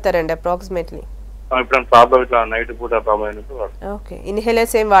రోజులు వాడతారండి అప్రాక్సిమేట్లీ? ఇప్పుడు ప్రాబ్లం ఇట్లా నైట్ పూట ప్రాబ్లం అయినప్పుడు వాడతాను. ఓకే,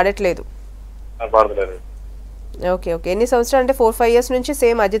 ఇన్హేలర్స్ ఏం వాడట్లేదు? వాడతలేదు. ఓకే ఓకే, ఎన్ని సంవత్సరాలు అంటే 4-5 years నుంచి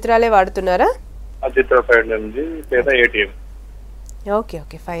సేమ్ అజిత్రాలే వాడుతున్నారా? అజిత్రాల్ 5 mg లేదా ATM. ఓకే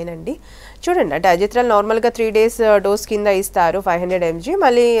ఓకే, ఫైన్ అండి. చూడండి, అంటే అజిత్రాల్ నార్మల్గా 3 days డోస్ కింద ఇస్తారు 500 mg.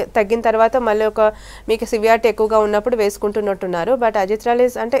 మళ్ళీ తగ్గిన తర్వాత మళ్ళీ మీకు సివియారిటీ ఎక్కువగా ఉన్నప్పుడు వేసుకుంటున్నట్టున్నారు. బట్ అజిత్రాల్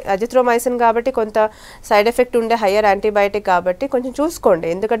అంటే అజిత్రోమైసిన్ కాబట్టి కొంత సైడ్ ఎఫెక్ట్ ఉండే హయ్యర్ యాంటీబయాటిక్ కాబట్టి కొంచెం చూసుకోండి.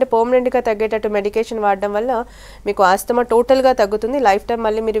 ఎందుకంటే పర్మనెంట్గా తగ్గేటట్టు మెడికేషన్ వాడడం వల్ల మీకు ఆస్తమా టోటల్గా తగ్గుతుంది. లైఫ్ టైం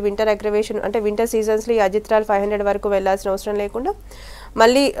మళ్ళీ మీరు వింటర్ అగ్రవేషన్ అంటే వింటర్ సీజన్స్లో ఈ అజిత్రాల్ 500 వరకు వెళ్ళాల్సిన అవసరం లేకుండా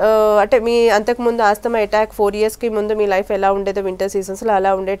మళ్ళీ అంటే మీ అంతకుముందు ఆస్తమా అటాక్ 4 yearsకి ముందు మీ లైఫ్ ఎలా ఉండేదో వింటర్ సీజన్స్లో అలా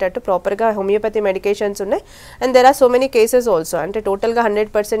ఉండేటట్టు ప్రాపర్గా హోమియోపతి మెడికేషన్స్ ఉన్నాయి. And there are so many cases also, అంటే టోటల్గా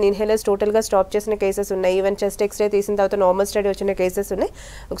 100% ఇన్హేలర్స్ టోటల్గా స్టాప్ చేసిన కేసెస్ ఉన్నాయి. ఈవెన్ చెస్ట్ ఎక్స్రే తీసిన తర్వాత నార్మల్ స్టడీ వచ్చిన కేసెస్ ఉన్నాయి.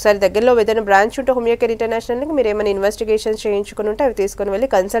 ఒకసారి దగ్గరలో ఏదైనా బ్రాంచ్ ఉంటే హోమియోకేర్ ఇంటర్నేషనల్కి మీరు ఏమైనా ఇన్వెస్టిగేషన్స్ చేయించుకుని ఉంటే అవి తీసుకొని వెళ్ళి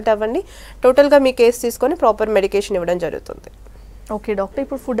కన్సల్ట్ అవ్వండి. టోటల్గా మీ కేసు తీసుకొని ప్రాపర్ మెడికేషన్ ఇవ్వడం జరుగుతుంది. ఓకే డాక్టర్,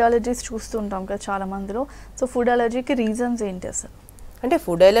 ఇప్పుడు ఫుడ్ అలర్జీస్ చూస్తుంటాం కదా చాలా మందిలో. సో ఫుడ్ అలర్జీకి రీజన్స్ ఏంటి అసలు? అంటే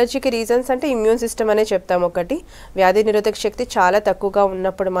ఫుడ్ ఎలర్జీకి రీజన్స్ అంటే ఇమ్యూన్ సిస్టమ్ అనే చెప్తాం. ఒకటి, వ్యాధి నిరోధక శక్తి చాలా తక్కువగా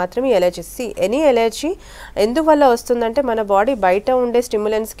ఉన్నప్పుడు మాత్రమే ఎలర్జీస్. ఎనీ ఎలర్జీ ఎందువల్ల వస్తుందంటే మన బాడీ బయట ఉండే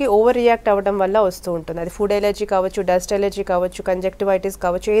స్టిమ్యులెంట్స్కి ఓవర్ రియాక్ట్ అవ్వడం వల్ల వస్తూ ఉంటుంది. అది ఫుడ్ ఎలర్జీ కావచ్చు, డస్ట్ ఎలర్జీ కావచ్చు, కంజక్టివైటిస్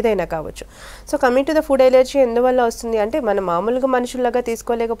కావచ్చు, ఏదైనా కావచ్చు. So coming to the food allergy ఎందువల్ల వస్తుంది అంటే మనం మామూలుగా మనుషుల్లాగా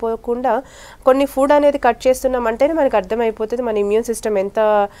తీసుకోలేకపోకుండా కొన్ని ఫుడ్ అనేది కట్ చేస్తున్నామంటేనే మనకు అర్థమైపోతుంది మన ఇమ్యూన్ సిస్టమ్ ఎంత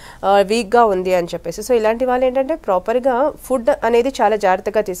వీక్గా ఉంది అని చెప్పేసి. సో ఇలాంటి వాళ్ళు ఏంటంటే ప్రాపర్గా ఫుడ్ అనేది చాలా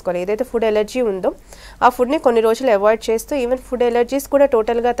జాగ్రత్తగా తీసుకోవాలి. ఏదైతే ఫుడ్ ఎలర్జీ ఉందో ఆ ఫుడ్ని కొన్ని రోజులు అవాయిడ్ చేస్తూ ఈవెన్ ఫుడ్ ఎలర్జీస్ కూడా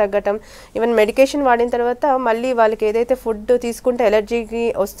టోటల్గా తగ్గటం, ఈవెన్ మెడికేషన్ వాడిన తర్వాత మళ్ళీ వాళ్ళకి ఏదైతే ఫుడ్ తీసుకుంటే ఎలర్జీకి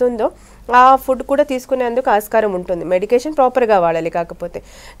వస్తుందో ఆ ఫుడ్ కూడా తీసుకునేందుకు ఆస్కారం ఉంటుంది. మెడికేషన్ ప్రాపర్గా వాడాలి.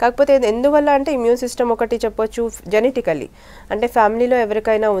 కాకపోతే ఎందువల్ల అంటే ఇమ్యూన్ సిస్టమ్ ఒకటి చెప్పొచ్చు, జెనెటికల్లీ అంటే ఫ్యామిలీలో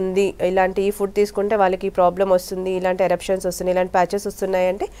ఎవరికైనా ఉంది ఇలాంటి ఈ ఫుడ్ తీసుకుంటే వాళ్ళకి ఈ ప్రాబ్లం వస్తుంది, ఇలాంటి ఎరప్షన్స్ వస్తున్నాయి, ఇలాంటి ప్యాచెస్ వస్తున్నాయి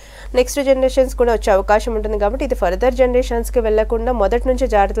అంటే నెక్స్ట్ జనరేషన్స్ కూడా వచ్చే అవకాశం ఉంటుంది. కాబట్టి ఇది ఫర్దర్ జనరేషన్స్కి వెళ్లకుండా మొదటి నుంచి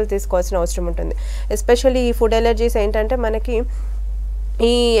జాగ్రత్తలు తీసుకోవాల్సిన అవసరం ఉంటుంది. ఎస్పెషల్లీ ఈ ఫుడ్ ఎలర్జీస్ ఏంటంటే మనకి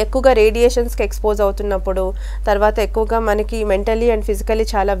ఈ ఎక్కువగా రేడియేషన్స్కి ఎక్స్పోజ్ అవుతున్నప్పుడు, తర్వాత ఎక్కువగా మనకి మెంటలీ అండ్ ఫిజికలీ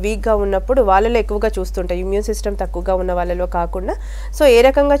చాలా వీక్గా ఉన్నప్పుడు వాళ్ళలో ఎక్కువగా చూస్తుంటాయి, ఇమ్యూన్ సిస్టమ్ తక్కువగా ఉన్న వాళ్ళలో కాకుండా. సో ఏ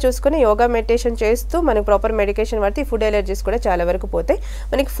రకంగా చూసుకొని యోగా మెడిటేషన్ చేస్తూ మనకు ప్రాపర్ మెడికేషన్ వాడితే ఈ ఫుడ్ ఎలర్జీస్ కూడా చాలా వరకు పోతాయి.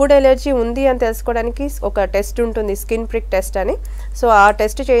 మనకి ఫుడ్ ఎలర్జీ ఉంది అని తెలుసుకోవడానికి ఒక టెస్ట్ ఉంటుంది, స్కిన్ ప్రిక్ టెస్ట్ అని. సో ఆ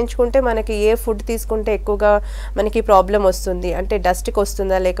టెస్ట్ చేయించుకుంటే మనకి ఏ ఫుడ్ తీసుకుంటే ఎక్కువగా మనకి ప్రాబ్లం వస్తుంది అంటే డస్ట్కి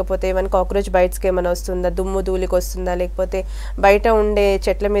వస్తుందా, లేకపోతే ఏమైనా కాక్రోచ్ బైట్స్కి ఏమైనా వస్తుందా, దుమ్ము ధూళికి వస్తుందా, లేకపోతే బయట ఉండే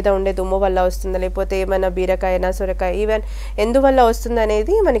చెట్ల మీద ఉండే దుమ్ము వల్ల వస్తుందా, లేకపోతే ఏమైనా బీరకాయ సొరకాయ ఈవెన్ ఎందువల్ల వస్తుంది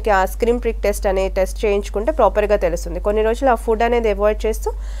అనేది మనకి ఆ స్కిన్ ప్రిక్ టెస్ట్ అనే టెస్ట్ చేయించుకుంటే ప్రాపర్గా తెలుస్తుంది. కొన్ని రోజులు ఆ ఫుడ్ అనేది అవాయిడ్ చేస్తూ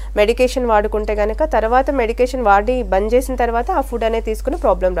మెడికేషన్ వాడుకుంటే కనుక తర్వాత మెడికేషన్ వాడి బంద్ చేసిన తర్వాత ఆ ఫుడ్ అనేది తీసుకుని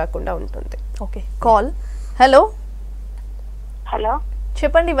ప్రాబ్లం రాకుండా ఉంటుంది. ఓకే, కాల్ హలో హలో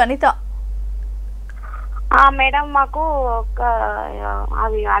చెప్పండి వనిత. మేడం మాకు ఒక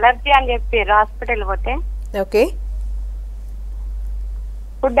అది అలర్జీ అని చెప్పారు హాస్పిటల్ పోతే. ఓకే,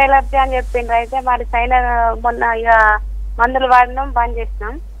 ఫుడ్ ఎలర్జీ అని చెప్పిండ్రు. అయితే మరి మొన్న ఇక మందులు వాడినాం, బంద్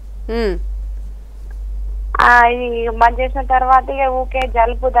చేసినాం. ఇది బంద్ చేసిన తర్వాత ఇక ఊకే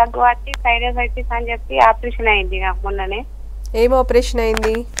జలుబు దగ్గు వచ్చి సైనసైటిస్ అని చెప్పి ఆపరేషన్ అయింది ఇక మొన్ననే. ఏం ఆపరేషన్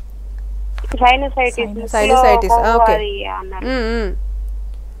అయింది? సైనసైటిస్ అన్నారు,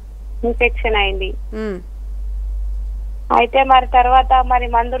 ఇన్ఫెక్షన్ అయింది. అయితే మరి తర్వాత మరి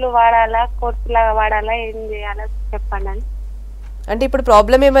మందులు వాడాలా, కోర్సు లాగా వాడాలా, ఏం చేయాలా చెప్పండి అని. అంటే ఇప్పుడు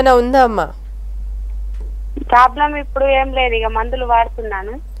ప్రాబ్లం ఏమైనా ఉందా అమ్మా? ప్రాబ్లం ఇప్పుడు ఏం లేదు, ఇక మందులు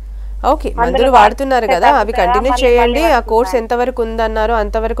వాడుతున్నాను. ఓకే, మందులు వాడుతున్నారు కదా, అవి కంటిన్యూ చేయండి. ఆ కోర్స్ ఎంతవరకు ఉందన్నారో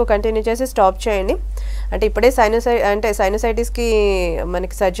అంతవరకు కంటిన్యూ చేసి స్టాప్ చేయండి. అంటే ఇప్పుడే సైనసైటిస్కి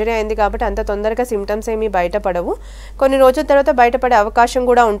మనకి సర్జరీ అయింది కాబట్టి అంత తొందరగా సిమ్టమ్స్ ఏమీ బయటపడవు. కొన్ని రోజుల తర్వాత బయటపడే అవకాశం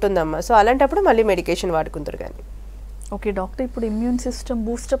కూడా ఉంటుందమ్మా. సో అలాంటప్పుడు మళ్ళీ మెడికేషన్ వాడుకుంటారు. కానీ ఓకే డాక్టర్, ఇప్పుడు ఇమ్యూన్ సిస్టమ్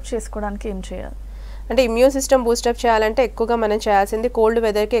బూస్టప్ చేసుకోవడానికి ఏం చేయాలి? అంటే ఇమ్యూన్ సిస్టమ్ బూస్టప్ చేయాలంటే ఎక్కువగా మనం చేయాల్సింది కోల్డ్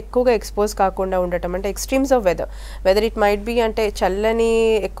వెదర్కి ఎక్కువగా ఎక్స్పోజ్ కాకుండా ఉండటం, అంటే extremes of whether it might be అంటే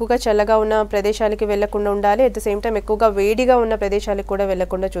ఎక్కువగా చల్లగా ఉన్న ప్రదేశాలకి వెళ్లకుండా ఉండాలి, అట్ ద సేమ్ టైం ఎక్కువగా వేడిగా ఉన్న ప్రదేశాలకు కూడా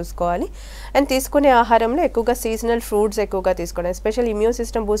వెళ్లకుండా చూసుకోవాలి. అండ్ తీసుకునే ఆహారంలో ఎక్కువగా సీజనల్ ఫ్రూట్స్ ఎక్కువగా తీసుకోవడం, ఎస్పెషల్ ఇమ్యూన్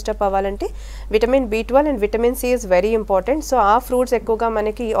సిస్టమ్ బూస్టప్ అవ్వాలంటే vitamin B12 and vitamin C is very important. So ఆ ఫ్రూట్స్ ఎక్కువగా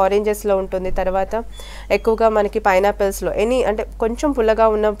మనకి ఆరెంజెస్లో ఉంటుంది, తర్వాత ఎక్కువగా మనకి పైనాపిల్స్లో అంటే కొంచెం పుల్లగా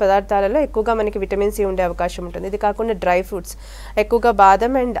ఉన్న పదార్థాలలో ఎక్కువగా మనకి విటమిన్ C ఉండే అవకాశం ఉంటుంది. ఇది కాకుండా డ్రై ఫ్రూట్స్ ఎక్కువగా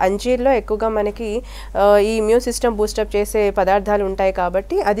బాదం అండ్ అంజీర్లో ఎక్కువగా మనకి ఈ ఇమ్యూన్ సిస్టమ్ బూస్టప్ చేసే పదార్థాలు ఉంటాయి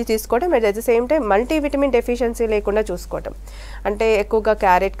కాబట్టి అది తీసుకోవడం. At the same time multivitamin deficiency లేకుండా చూసుకోవడం, అంటే ఎక్కువగా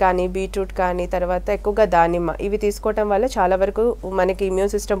క్యారెట్ కానీ బీట్రూట్ కానీ తర్వాత ఎక్కువగా దానిమ్మ ఇవి తీసుకోవడం వల్ల చాలా వరకు మనకి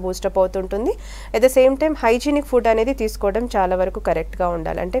ఇమ్యూన్ సిస్టమ్ బూస్టప్ అవుతుంటుంది. At the same time hygienic food అనేది తీసుకోవడం చాలా వరకు కరెక్ట్గా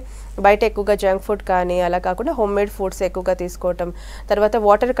ఉండాలి, అంటే బయట ఎక్కువగా జంక్ ఫుడ్ కానీ అలా కాకుండా హోమ్ మేడ్ ఫుడ్స్ ఎక్కువగా తీసుకోవటం. తర్వాత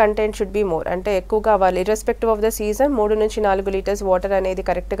water content should be more, అంటే ఎక్కువగా వాళ్ళు ఇర్రెస్పెక్టివ్ ఆఫ్ ద సీజన్ 3 నుంచి 4 లీటర్స్ వాటర్ అనేది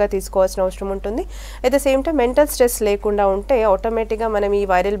కరెక్ట్గా తీసుకోవాల్సిన అవసరం ఉంటుంది. At the same time mental stress లేకుండా ఉంటే ఆటోమేటిక్గా మనం ఈ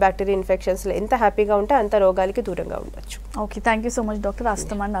వైరల్ బ్యాక్టీరియా ఇన్ఫెక్షన్స్లో ఎంత హ్యాపీగా ఉంటే అంత రోగాలకి దూరంగా ఉండొచ్చు. Okay, thank you so much doctor.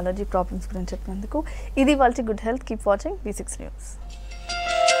 Asthma and allergy problems గురించి చెప్పినందుకు. ఇది వాళ్ళ good health. Keep watching V6 News.